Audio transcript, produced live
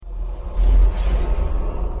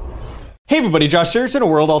Hey everybody, Josh Serson, a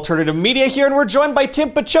World Alternative Media here, and we're joined by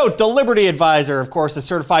Tim Pachote, the Liberty Advisor, of course, a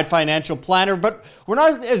certified financial planner, but we're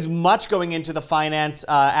not as much going into the finance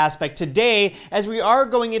aspect today as we are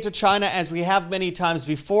going into China as we have many times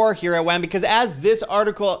before here at WAM, because as this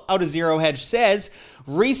article out of Zero Hedge says,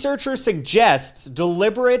 researcher suggests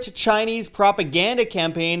deliberate Chinese propaganda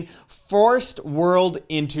campaign forced world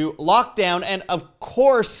into lockdown. And of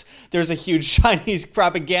course, there's a huge Chinese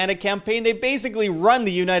propaganda campaign. They basically run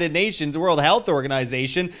the United Nations, World Health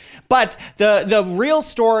Organization. But the real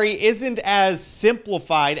story isn't as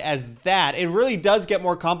simplified as that. It really does get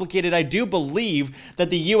more complicated. I do believe that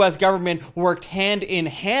the US government worked hand in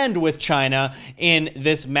hand with China in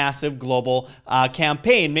this massive global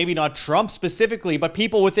campaign. Maybe not Trump specifically, but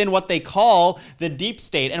people within what they call the deep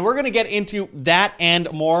state. And we're going to get into that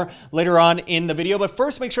and more later on in the video. But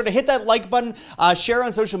first, make sure to hit that like button, share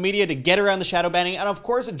on social media to get around the shadow banning, and of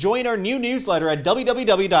course, join our new newsletter at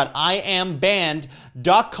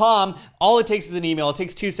www.iambanned.com. All it takes is an email. It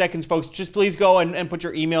takes 2 seconds, folks. Just please go and put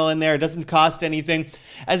your email in there. It doesn't cost anything.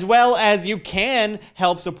 As well as you can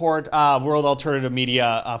help support World Alternative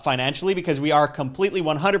Media financially, because we are completely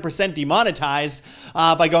 100% demonetized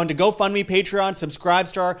by going to GoFundMe, Patreon,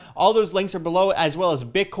 Subscribestar. All those links are below, as well as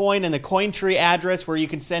Bitcoin and the Cointree address where you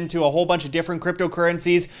can send to a whole bunch of different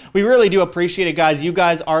cryptocurrencies. We really do appreciate it, guys. You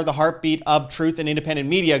guys are the heartbeat of truth and independent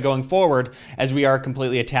media going forward, as we are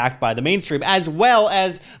completely attacked by the mainstream. As well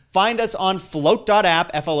as find us on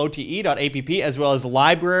float.app, flote.app, as well as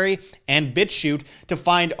Library and BitChute to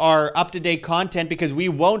find our up-to-date content, because we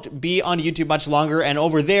won't be on YouTube much longer, and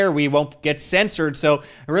over there we won't get censored. So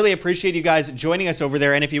I really appreciate you guys joining us over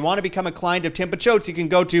there. And if you want to become a client of Tim Pachote, you can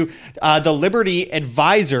go to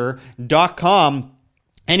thelibertyadvisor.com.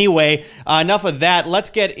 Anyway, enough of that.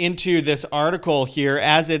 Let's get into this article here.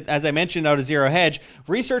 As I mentioned out of Zero Hedge,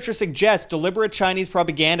 researchers suggest deliberate Chinese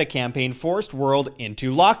propaganda campaign forced world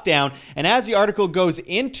into lockdown. And as the article goes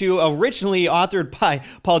into, originally authored by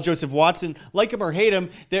Paul Joseph Watson, like him or hate him,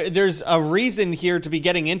 there's a reason here to be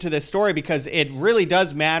getting into this story, because it really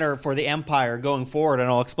does matter for the empire going forward, and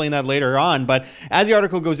I'll explain that later on. But as the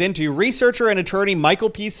article goes into, researcher and attorney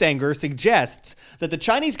Michael P. Sanger suggests that the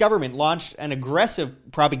Chinese government launched an aggressive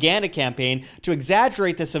propaganda campaign to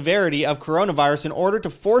exaggerate the severity of coronavirus in order to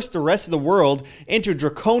force the rest of the world into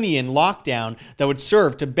draconian lockdown that would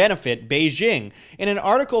serve to benefit Beijing. In an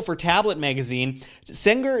article for Tablet magazine,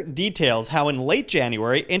 Sanger details how in late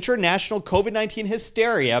January, international COVID-19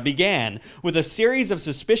 hysteria began with a series of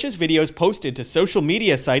suspicious videos posted to social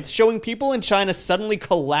media sites showing people in China suddenly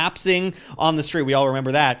collapsing on the street. We all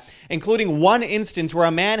remember that, including one instance where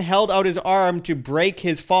a man held out his arm to break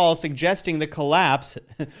his fall, suggesting the collapse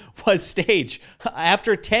was staged.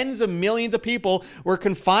 After tens of millions of people were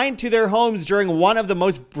confined to their homes during one of the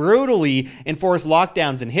most brutally enforced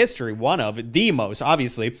lockdowns in history, one of the most,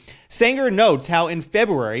 obviously, Sanger notes how in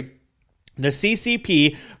February, the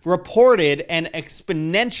CCP reported an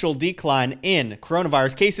exponential decline in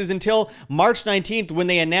coronavirus cases until March 19th, when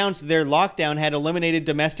they announced their lockdown had eliminated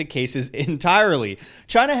domestic cases entirely.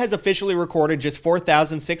 China has officially recorded just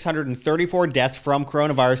 4,634 deaths from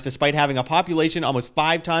coronavirus, despite having a population almost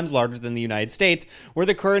 5 times larger than the United States, where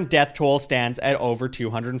the current death toll stands at over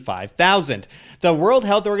 205,000. The World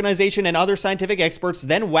Health Organization and other scientific experts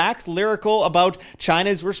then waxed lyrical about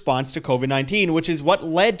China's response to COVID-19, which is what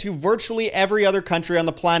led to virtually every other country on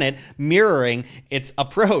the planet mirroring its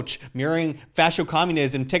approach, mirroring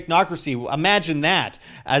fascio-communism, technocracy. Imagine that,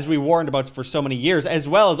 as we warned about for so many years, as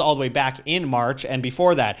well as all the way back in March and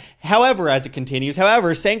before that. However, as it continues,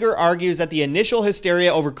 Sanger argues that the initial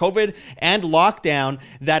hysteria over COVID and lockdown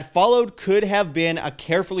that followed could have been a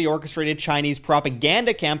carefully orchestrated Chinese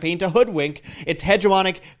propaganda campaign to hoodwink its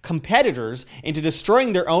hegemonic competitors into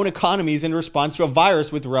destroying their own economies in response to a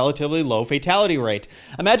virus with relatively low fatality rate.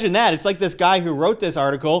 Imagine that. It's like this guy who wrote this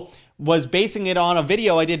article was basing it on a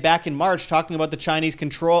video I did back in March talking about the Chinese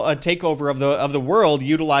takeover of the world,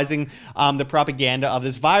 utilizing the propaganda of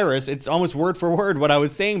this virus. It's almost word for word what I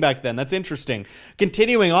was saying back then. That's interesting.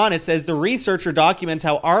 Continuing on, it says the researcher documents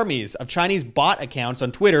how armies of Chinese bot accounts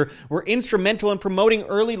on Twitter were instrumental in promoting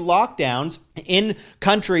early lockdowns in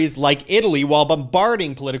countries like Italy, while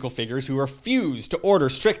bombarding political figures who refused to order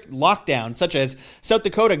strict lockdowns, such as South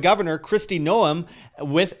Dakota Governor Kristi Noem,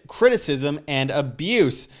 with criticism and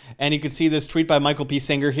abuse. And you can see this tweet by Michael P.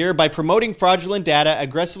 Sanger here. By promoting fraudulent data,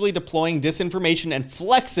 aggressively deploying disinformation, and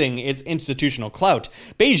flexing its institutional clout,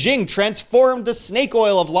 Beijing transformed the snake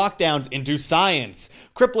oil of lockdowns into science,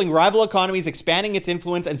 crippling rival economies, expanding its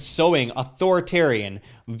influence, and sowing authoritarian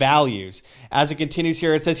values. As it continues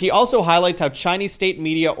here, it says he also highlights how Chinese state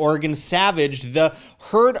media organs savaged the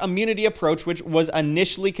herd immunity approach, which was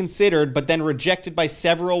initially considered but then rejected by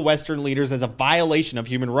several Western leaders as a violation of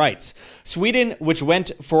human rights. Sweden, which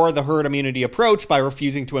went for the herd immunity approach by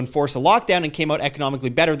refusing to enforce a lockdown and came out economically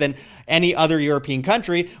better than any other European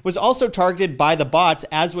country, was also targeted by the bots,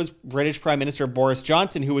 as was British Prime Minister Boris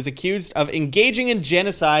Johnson, who was accused of engaging in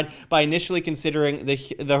genocide by initially considering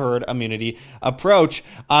the herd immunity approach.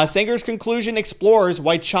 Sanger's conclusion explores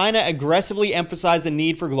why China aggressively emphasized the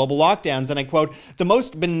need for global lockdowns, and I quote, "The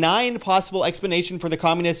most benign possible explanation for the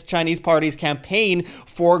Communist Chinese Party's campaign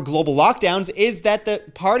for global lockdowns is that the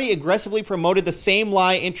party aggressively promoted the same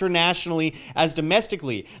lie internationally as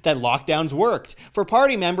domestically, that lockdowns worked. For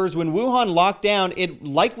party members, when Wuhan locked down, it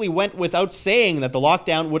likely went without saying that the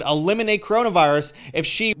lockdown would eliminate coronavirus. If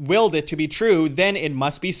she willed it to be true, then it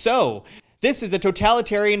must be so. This is a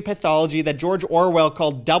totalitarian pathology that George Orwell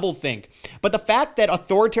called doublethink. But the fact that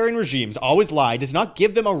authoritarian regimes always lie does not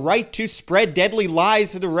give them a right to spread deadly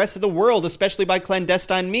lies to the rest of the world, especially by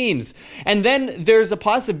clandestine means. And then there's a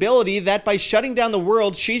possibility that by shutting down the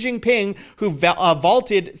world, Xi Jinping, who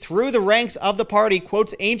vaulted through the ranks of the party,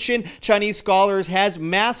 quotes ancient Chinese scholars, has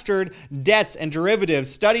mastered debts and derivatives,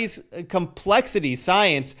 studies complexity,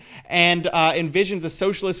 science, and envisions a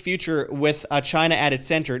socialist future with China at its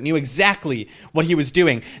center, knew exactly what he was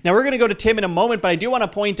doing. Now, we're going to go to Tim in a moment, but I do want to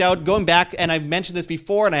point out, going back, and I've mentioned this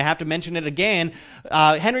before, and I have to mention it again,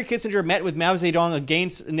 Henry Kissinger met with Mao Zedong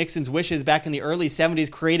against Nixon's wishes back in the early 70s,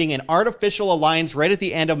 creating an artificial alliance right at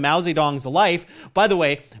the end of Mao Zedong's life. By the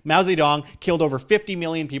way, Mao Zedong killed over 50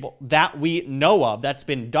 million people that we know of. That's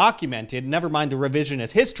been documented, never mind the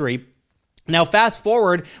revisionist history. Now, fast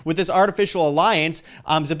forward with this artificial alliance,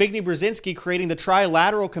 Zbigniew Brzezinski creating the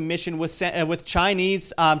Trilateral Commission with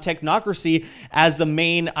Chinese technocracy as the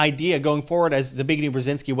main idea going forward, as Zbigniew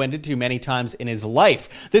Brzezinski went into many times in his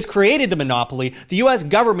life. This created the monopoly. The U.S.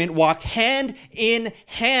 government walked hand in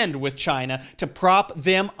hand with China to prop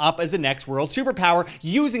them up as the next world superpower,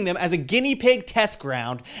 using them as a guinea pig test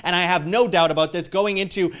ground. And I have no doubt about this. Going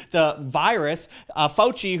into the virus,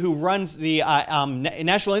 Fauci, who runs the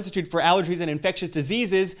National Institute for Allergies and Infectious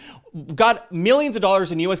Diseases, got millions of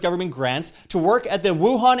dollars in U.S. government grants to work at the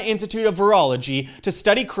Wuhan Institute of Virology to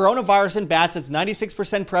study coronavirus in bats that's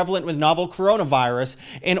 96% prevalent with novel coronavirus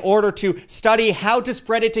in order to study how to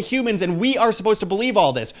spread it to humans, and we are supposed to believe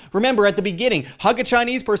all this. Remember, at the beginning, Hug a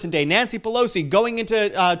Chinese Person Day, Nancy Pelosi going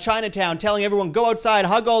into Chinatown telling everyone, go outside,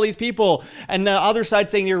 hug all these people, and the other side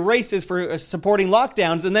saying you're racist for supporting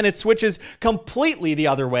lockdowns, and then it switches completely the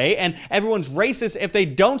other way, and everyone's racist if they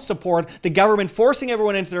don't support the government forcing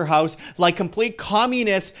everyone into their house, like complete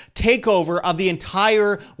communist takeover of the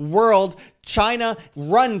entire world. China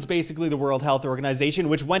runs basically the World Health Organization,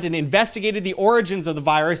 which went and investigated the origins of the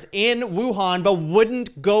virus in Wuhan, but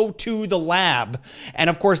wouldn't go to the lab. And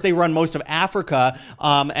of course, they run most of Africa,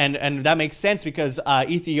 and that makes sense because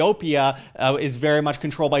Ethiopia is very much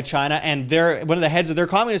controlled by China, and one of the heads of their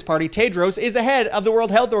Communist Party, Tedros, is a head of the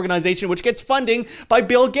World Health Organization, which gets funding by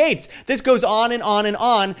Bill Gates. This goes on and on and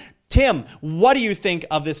on. Tim, what do you think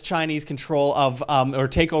of this Chinese control of or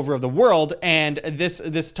takeover of the world, and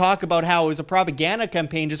this talk about how it was a propaganda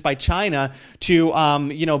campaign just by China to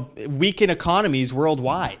weaken economies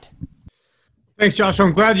worldwide? Thanks, Josh.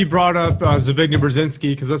 I'm glad you brought up Zbigniew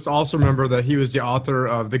Brzezinski, because let's also remember that he was the author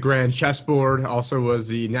of The Grand Chessboard, also was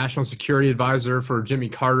the national security advisor for Jimmy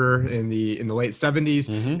Carter in the late 70s,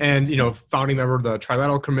 and founding member of the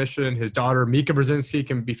Trilateral Commission. His daughter Mika Brzezinski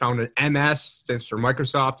can be found at MS, stands for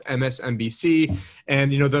Microsoft, MSNBC, and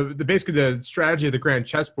basically the strategy of the Grand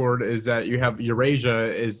Chessboard is that you have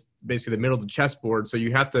Eurasia is basically the middle of the chessboard. So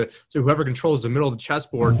whoever controls the middle of the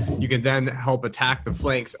chessboard, you can then help attack the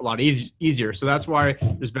flanks a lot easier. So that's why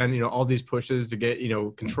there's been, all these pushes to get,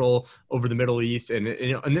 control over the Middle East. And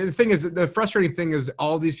the thing is, the frustrating thing is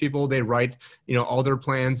all these people, they write, all their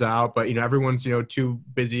plans out, but, everyone's, too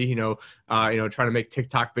busy, trying to make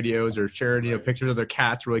TikTok videos or sharing, pictures of their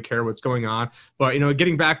cats, really care what's going on. But,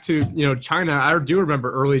 getting back to, China, I do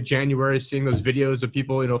remember early January seeing those videos of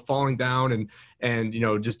people, falling down and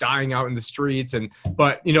just dying out in the streets.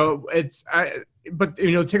 But take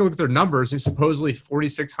a look at their numbers. There's supposedly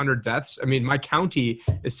 4,600 deaths. I mean, my county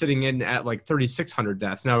is sitting in at like 3,600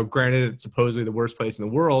 deaths. Now, granted, it's supposedly the worst place in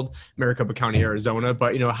the world, Maricopa County, Arizona.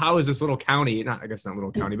 But, how is this little county, not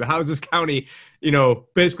little county, but how is this county,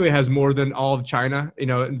 basically has more than all of China,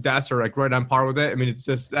 deaths are like right on par with it. I mean, that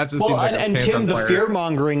just seems like and Tim, the fear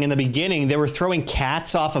mongering in the beginning, they were throwing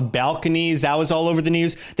cats off of balconies. That was all over the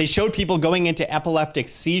news. They showed people going into epileptic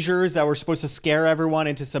seizures that were supposed to scare everyone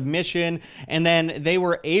into submission. And then then they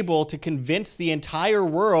were able to convince the entire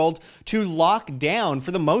world to lock down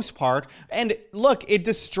for the most part. And look, it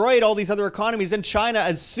destroyed all these other economies. And China,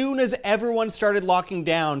 as soon as everyone started locking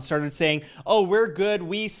down, started saying, oh, we're good.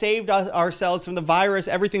 We saved ourselves from the virus.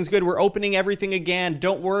 Everything's good. We're opening everything again.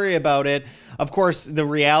 Don't worry about it. Of course, the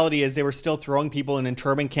reality is they were still throwing people in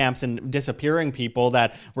internment camps and disappearing people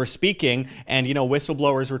that were speaking. And,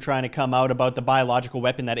 whistleblowers were trying to come out about the biological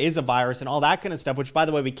weapon that is a virus and all that kind of stuff, which, by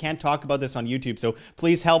the way, we can't talk about this on YouTube. So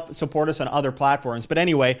please help support us on other platforms. But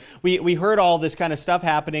anyway, we heard all this kind of stuff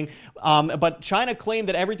happening. But China claimed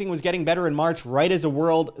that everything was getting better in March right as the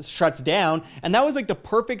world shuts down. And that was like the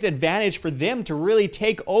perfect advantage for them to really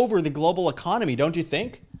take over the global economy, don't you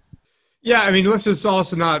think? Yeah, I mean, let's just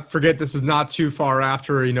also not forget this is not too far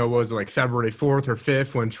after, was it like February 4th or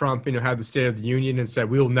 5th when Trump, had the State of the Union and said,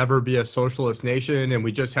 we will never be a socialist nation. And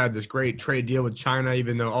we just had this great trade deal with China,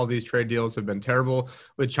 even though all these trade deals have been terrible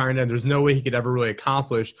with China. And there's no way he could ever really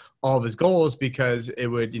accomplish all of his goals because it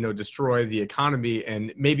would, destroy the economy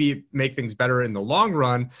and maybe make things better in the long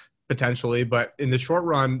run, potentially, but in the short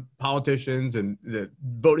run, politicians and the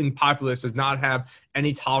voting populace does not have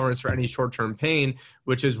any tolerance for any short-term pain,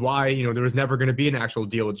 which is why, there was never going to be an actual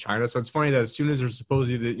deal with China. So it's funny that as soon as there's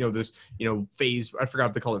supposedly, this, phase, I forgot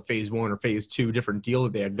if they call it phase 1 or phase 2, different deal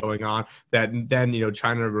that they had going on, that then,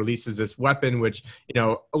 China releases this weapon, which,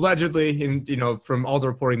 allegedly, from all the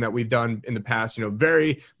reporting that we've done in the past,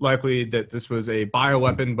 very likely that this was a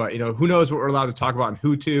bioweapon, but, who knows what we're allowed to talk about on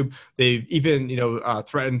YouTube. They've even,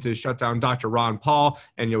 threatened to shut down Dr. Ron Paul,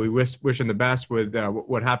 and we wish him the best with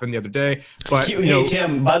what happened the other day. But hey,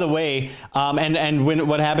 Tim, by the way,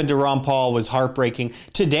 what happened to Ron Paul was heartbreaking.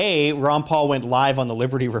 Today, Ron Paul went live on the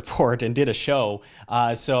Liberty Report and did a show.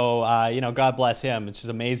 God bless him. It's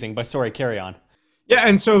just amazing. But sorry, carry on. Yeah,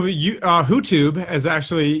 and so YouTube has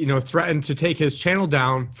actually, threatened to take his channel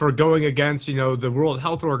down for going against, the World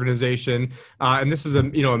Health Organization. And this is a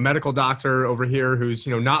medical doctor over here who's,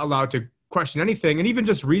 not allowed to question anything. And even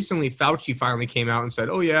just recently, Fauci finally came out and said,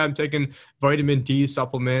 oh yeah, I'm taking vitamin D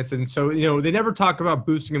supplements. And so, they never talk about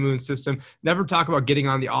boosting immune system, never talk about getting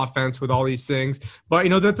on the offense with all these things. But,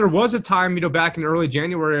 that there was a time, back in early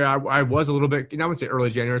January, I was a little bit, I wouldn't say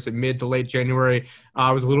early January, I said mid to late January.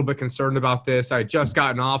 I was a little bit concerned about this. I had just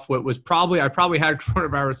gotten off what was I probably had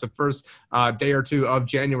coronavirus the first day or two of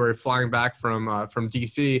January flying back from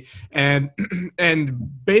DC. And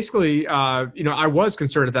basically, I was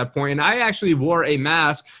concerned at that point. And I actually wore a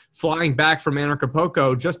mask flying back from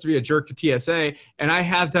Acapulco just to be a jerk to TSA. And I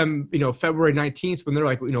had them, February 19th when they're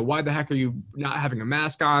like, why the heck are you not having a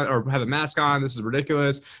mask on or have a mask on? This is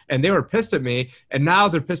ridiculous. And they were pissed at me. And now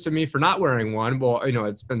they're pissed at me for not wearing one. Well,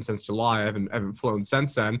 it's been since July. I haven't flown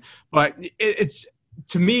since then. But it's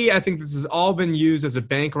to me, I think this has all been used as a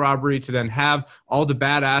bank robbery to then have all the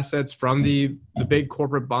bad assets from the big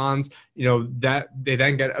corporate bonds, that they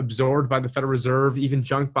then get absorbed by the Federal Reserve, even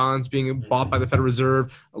junk bonds being bought by the Federal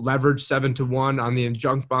Reserve, leverage 7-to-1 on the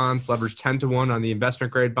junk bonds, leverage 10-to-1 on the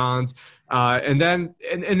investment grade bonds. And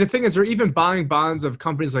the thing is, they're even buying bonds of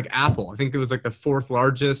companies like Apple. I think it was like the 4th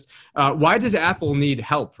largest. Why does Apple need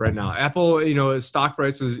help right now? Apple, its stock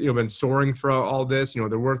price has been soaring throughout all this. They're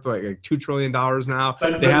worth like $2 trillion now.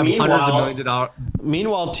 They have hundreds of millions of dollars.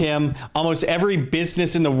 Meanwhile, Tim, almost every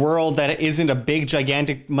business in the world that isn't a big,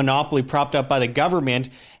 gigantic monopoly propped up by the government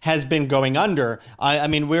has been going under. I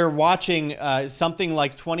mean, we're watching something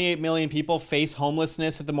like 28 million people face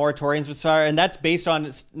homelessness if the moratoriums expire, and that's based on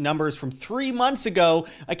numbers from 3 months ago.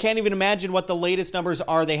 I can't even imagine what the latest numbers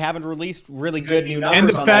are. They haven't released really good new numbers. And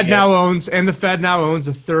the Fed now owns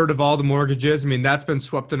a third of all the mortgages. I mean, that's been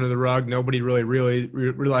swept under the rug. Nobody really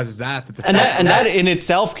realizes that. That in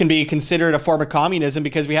itself can be considered a form of communism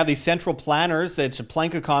because we have these central planners. It's a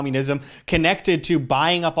plank of communism connected to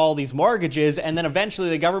buying up all these mortgages, and then eventually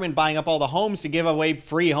the government buying up all the homes to give away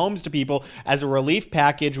free homes to people as a relief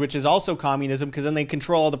package, which is also communism because then they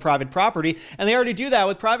control all the private property, and they already do that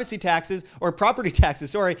with privacy taxes or property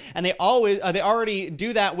taxes, and they already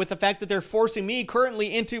do that with the fact that they're forcing me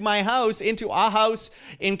currently into a house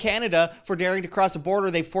in Canada for daring to cross a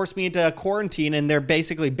border. They forced me into quarantine, and they're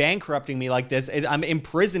basically bankrupting me like this. I'm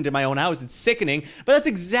imprisoned in my own house. It's sickening, but that's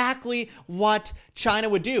exactly what China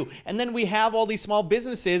would do. And then we have all these small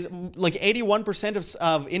businesses, like 81%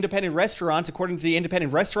 of independent restaurants, according to the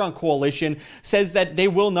Independent Restaurant Coalition, says that they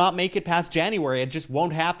will not make it past January. It just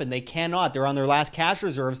won't happen. They cannot. They're on their last cash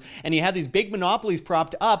reserves. And you have these big monopolies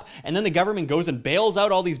propped up, and then the government goes and bails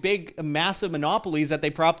out all these big, massive monopolies that they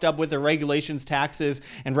propped up with their regulations, taxes,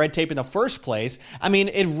 and red tape in the first place. I mean,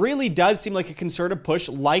 it really does seem like a concerted push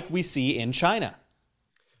like we see in China.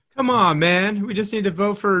 Come on, man. We just need to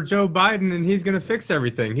vote for Joe Biden and he's going to fix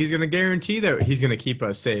everything. He's going to guarantee that he's going to keep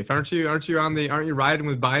us safe. Aren't you riding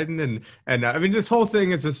with Biden? And I mean, this whole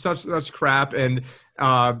thing is just such crap. And,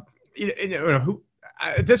 who,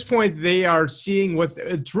 at this point, they are seeing what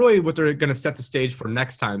it's really what they're going to set the stage for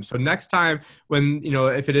next time. So next time when,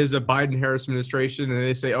 if it is a Biden-Harris administration and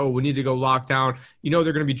they say, oh, we need to go lock down, they're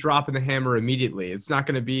going to be dropping the hammer immediately. It's not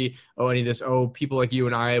going to be, any of this, people like you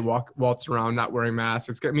and I waltz around not wearing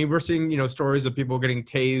masks. We're seeing, stories of people getting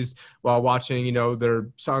tased while watching, their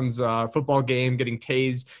son's football game, getting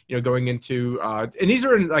tased, going into, and these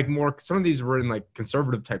are in some of these were in like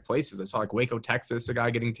conservative type places. I saw like Waco, Texas, a guy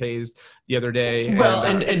getting tased the other day. Well,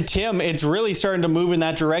 and Tim, it's really starting to move in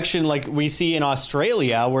that direction, like we see in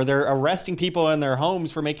Australia, where they're arresting people in their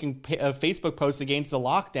homes for making Facebook posts against the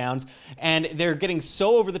lockdowns, and they're getting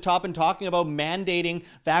so over the top and talking about mandating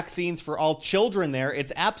vaccines for all children there.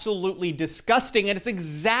 It's absolutely disgusting, and it's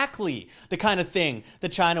exactly the kind of thing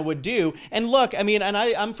that China would do. And look, I mean, and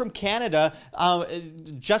I'm from Canada.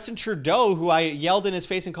 Justin Trudeau, who I yelled in his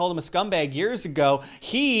face and called him a scumbag years ago,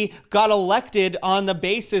 he got elected on the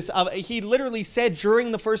basis of, he literally said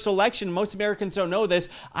during the first election, most Americans don't know this,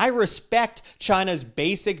 I respect China's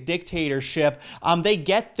basic dictatorship. They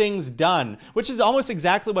get things done, which is almost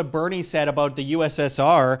exactly what Bernie said about the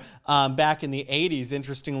USSR back in the 80s,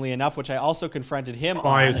 interestingly enough, which I also confronted him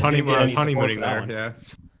on. He was honeymooning there, yeah.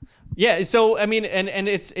 Yeah, so I mean, and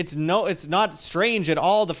it's not strange at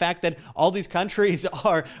all, the fact that all these countries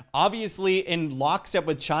are obviously in lockstep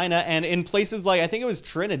with China, and in places like, I think it was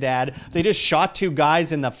Trinidad, they just shot two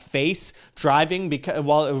guys in the face driving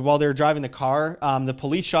while they were driving the car. The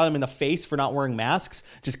police shot them in the face for not wearing masks,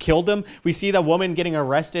 just killed them. We see the woman getting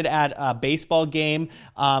arrested at a baseball game.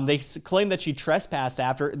 They claim that she trespassed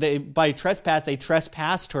by trespass, they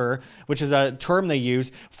trespassed her, which is a term they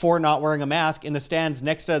use for not wearing a mask, in the stands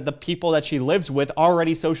next to the people that she lives with,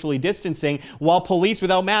 already socially distancing, while police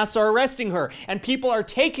without masks are arresting her. And people are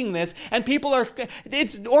taking this, and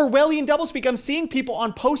it's Orwellian doublespeak. I'm seeing people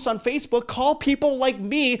on posts on Facebook call people like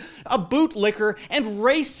me a bootlicker and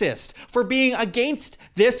racist for being against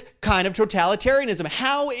this kind of totalitarianism.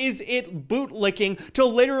 How is it bootlicking to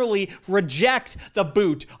literally reject the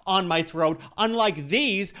boot on my throat, unlike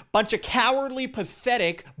these bunch of cowardly,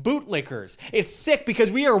 pathetic bootlickers? It's sick,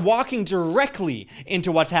 because we are walking directly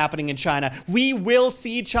into what's happening in China. We will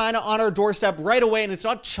see China on our doorstep right away, and it's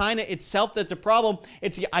not China itself that's a problem.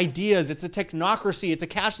 It's the ideas. It's a technocracy. It's a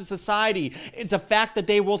cashless society. It's a fact that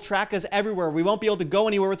they will track us everywhere. We won't be able to go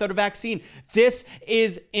anywhere without a vaccine. This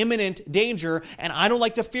is imminent danger, and I don't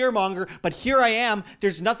like to fearmonger, but here I am.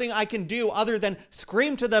 There's nothing I can do other than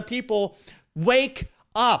scream to the people, wake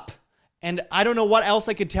up. And I don't know what else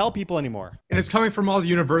I could tell people anymore. And it's coming from all the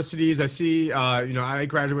universities. I see, I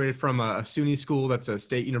graduated from a SUNY school. That's a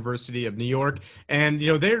state university of New York. And,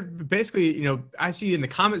 they're basically, I see in the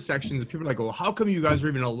comment sections, people are like, well, how come you guys are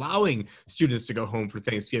even allowing students to go home for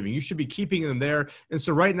Thanksgiving? You should be keeping them there. And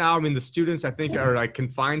so right now, I mean, the students, I think, are like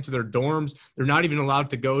confined to their dorms. They're not even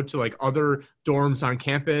allowed to go to like other dorms on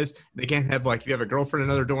campus. They can't have, like, if you have a girlfriend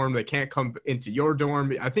in another dorm, they can't come into your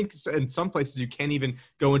dorm. I think in some places you can't even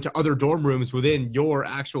go into other dorm rooms within your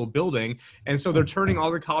actual building. And so they're turning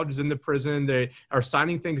all the colleges into prison. They are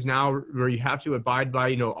signing things now where you have to abide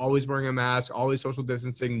by, always wearing a mask, always social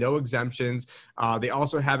distancing, no exemptions. They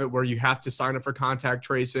also have it where you have to sign up for contact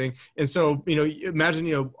tracing. And so,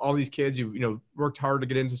 imagine, all these kids, worked hard to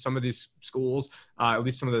get into some of these schools, at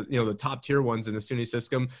least some of the, the top tier ones in the SUNY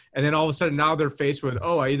system. And then all of a sudden now they're faced with,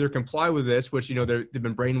 I either comply with this, which, they've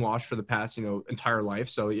been brainwashed for the past, entire life.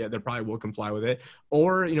 So yeah, they probably will comply with it.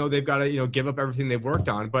 Or, they've got to, give up everything they've worked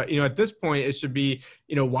on. But, at this point, it should be,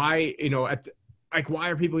 why, why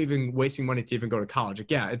are people even wasting money to even go to college? Like,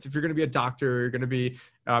 yeah, it's if you're going to be a doctor, you're going to be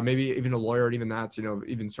maybe even a lawyer, and even that's,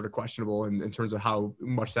 even sort of questionable in terms of how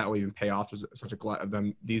much that will even pay off. There's such a glut of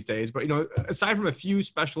them these days. But, aside from a few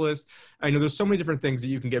specialists, I know there's so many different things that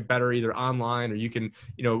you can get better either online or you can,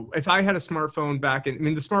 if I had a smartphone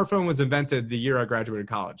the smartphone was invented the year I graduated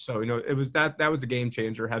college. So, it was that was a game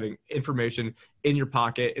changer, having information in your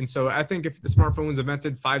pocket. And so I think if the smartphone was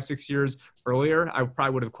invented 5-6 years earlier, I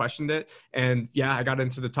probably would have questioned it. And yeah, I got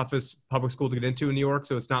into the toughest public school to get into in New York.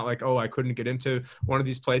 So it's not like, I couldn't get into one of these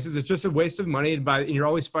these places. It's just a waste of money, and you're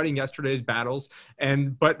always fighting yesterday's battles.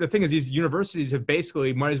 But the thing is, these universities have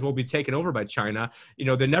basically might as well be taken over by China.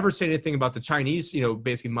 They never say anything about the Chinese,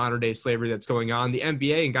 basically modern day slavery that's going on. The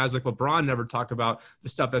NBA and guys like LeBron never talk about the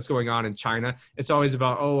stuff that's going on in China. It's always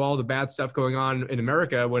about, all the bad stuff going on in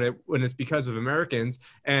America when it's because of Americans,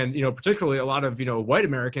 and particularly a lot of white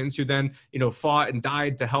Americans who then fought and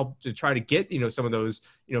died to help to try to get some of those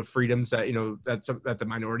freedoms that that the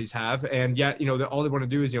minorities have, and yet all they want to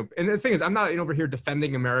do is and the thing is, I'm not over here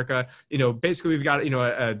defending America. Basically we've got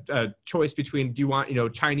a choice between, do you want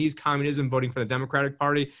Chinese communism voting for the Democratic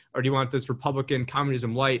Party, or do you want this Republican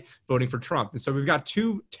communism light voting for Trump? And so we've got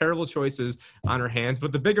two terrible choices on our hands.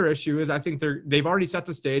 But the bigger issue is, I think they've already set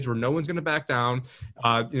the stage where no one's going to back down,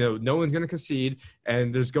 no one's going to concede,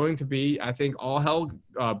 and there's going to be, I think, all hell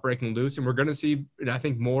breaking loose, and we're going to see, I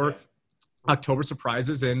think, more October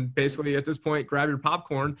surprises. And basically at this point, grab your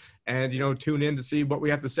popcorn and tune in to see what we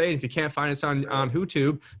have to say. And if you can't find us on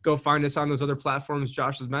YouTube, go find us on those other platforms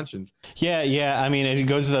Josh has mentioned. Yeah. I mean, it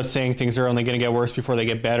goes without saying, things are only going to get worse before they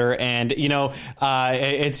get better. And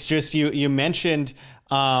it's just, you mentioned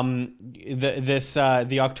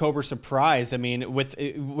the October surprise. I mean,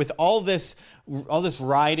 with all this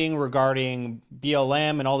writing regarding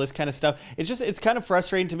BLM and all this kind of stuff, it's kind of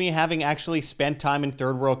frustrating to me, having actually spent time in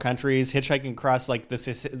third world countries, hitchhiking across like the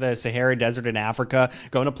Sahara Desert in Africa,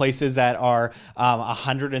 going to places that are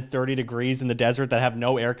 130 degrees in the desert that have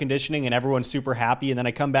no air conditioning, and everyone's super happy. And then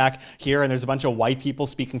I come back here and there's a bunch of white people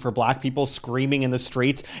speaking for black people, screaming in the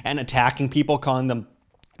streets and attacking people, calling them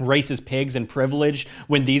racist pigs and privileged,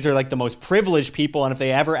 when these are like the most privileged people. And if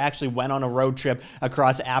they ever actually went on a road trip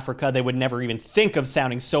across Africa, they would never even think of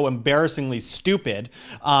sounding so embarrassingly stupid.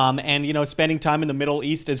 And spending time in the Middle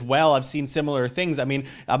East as well, I've seen similar things. I mean,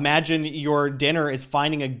 imagine your dinner is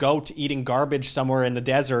finding a goat eating garbage somewhere in the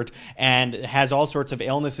desert and has all sorts of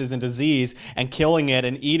illnesses and disease, and killing it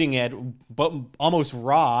and eating it but almost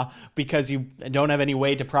raw, because you don't have any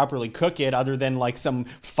way to properly cook it other than like some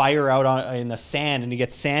fire out in the sand, and you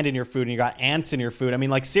get sand in your food and you got ants in your food. I mean,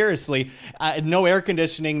 like, seriously, no air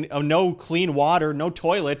conditioning, no clean water, no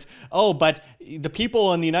toilets. But the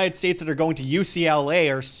people in the United States that are going to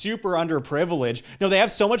UCLA are super underprivileged. No, they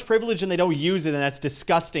have so much privilege and they don't use it, and that's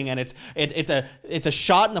disgusting. And it's a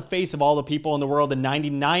shot in the face of all the people in the world, and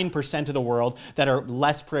 99% of the world that are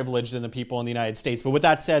less privileged than the people in the United States. But with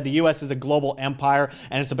that said, the U.S. is a global empire,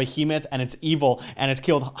 and it's a behemoth, and it's evil, and it's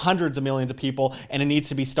killed hundreds of millions of people, and it needs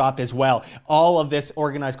to be stopped as well. All of this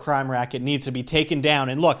organized crime racket needs to be taken down.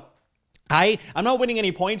 And look, I'm not winning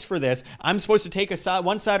any points for this. I'm supposed to take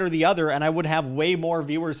one side or the other, and I would have way more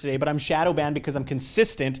viewers today, but I'm shadow banned because I'm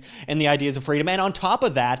consistent in the ideas of freedom. And on top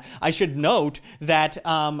of that, I should note that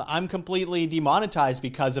I'm completely demonetized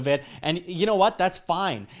because of it. And you know what? That's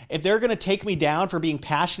fine. If they're going to take me down for being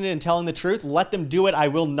passionate and telling the truth, let them do it. I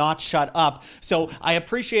will not shut up. So I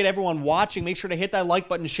appreciate everyone watching. Make sure to hit that like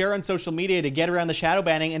button, share on social media to get around the shadow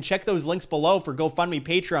banning, and check those links below for GoFundMe,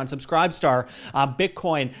 Patreon, Subscribestar,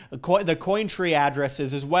 Bitcoin, the Cointree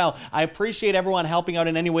addresses as well. I appreciate everyone helping out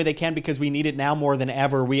in any way they can, because we need it now more than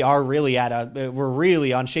ever. We are really we're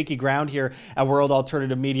really on shaky ground here at World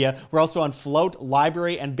Alternative Media. We're also on Float,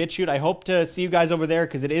 Library, and BitChute. I hope to see you guys over there,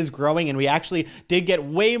 because it is growing, and we actually did get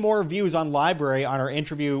way more views on Library on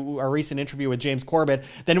our recent interview with James Corbett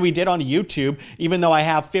than we did on YouTube, even though I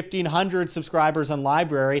have 1,500 subscribers on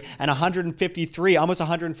Library and almost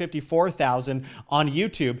 154,000 on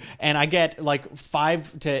YouTube, and I get like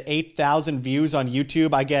 5,000 to 8,000 views on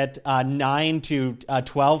YouTube. I get 9,000 to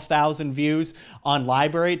 12,000 views on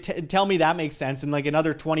Library. Tell me that makes sense. And like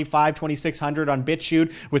another 2,600 on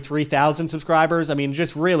BitChute with 3,000 subscribers. I mean,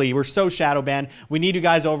 just really, we're so shadow banned. We need you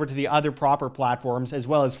guys over to the other proper platforms, as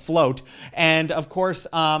well as Float. And of course,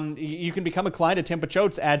 you can become a client at Tim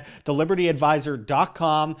Pachotes at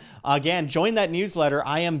thelibertyadvisor.com. Again, join that newsletter,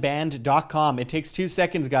 iambanned.com. It takes 2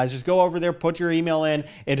 seconds, guys. Just go over there, put your email in.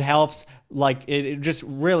 It helps. Like, it just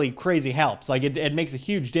really crazy helps. Like, it makes a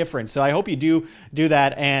huge difference. So I hope you do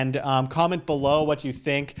that, and comment below what you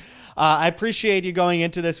think. I appreciate you going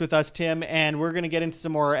into this with us, Tim, and we're going to get into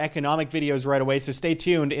some more economic videos right away, so stay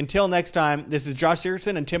tuned. Until next time, this is Josh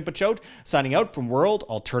Sigurdson and Tim Pachote signing out from World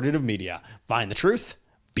Alternative Media. Find the truth,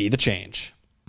 be the change.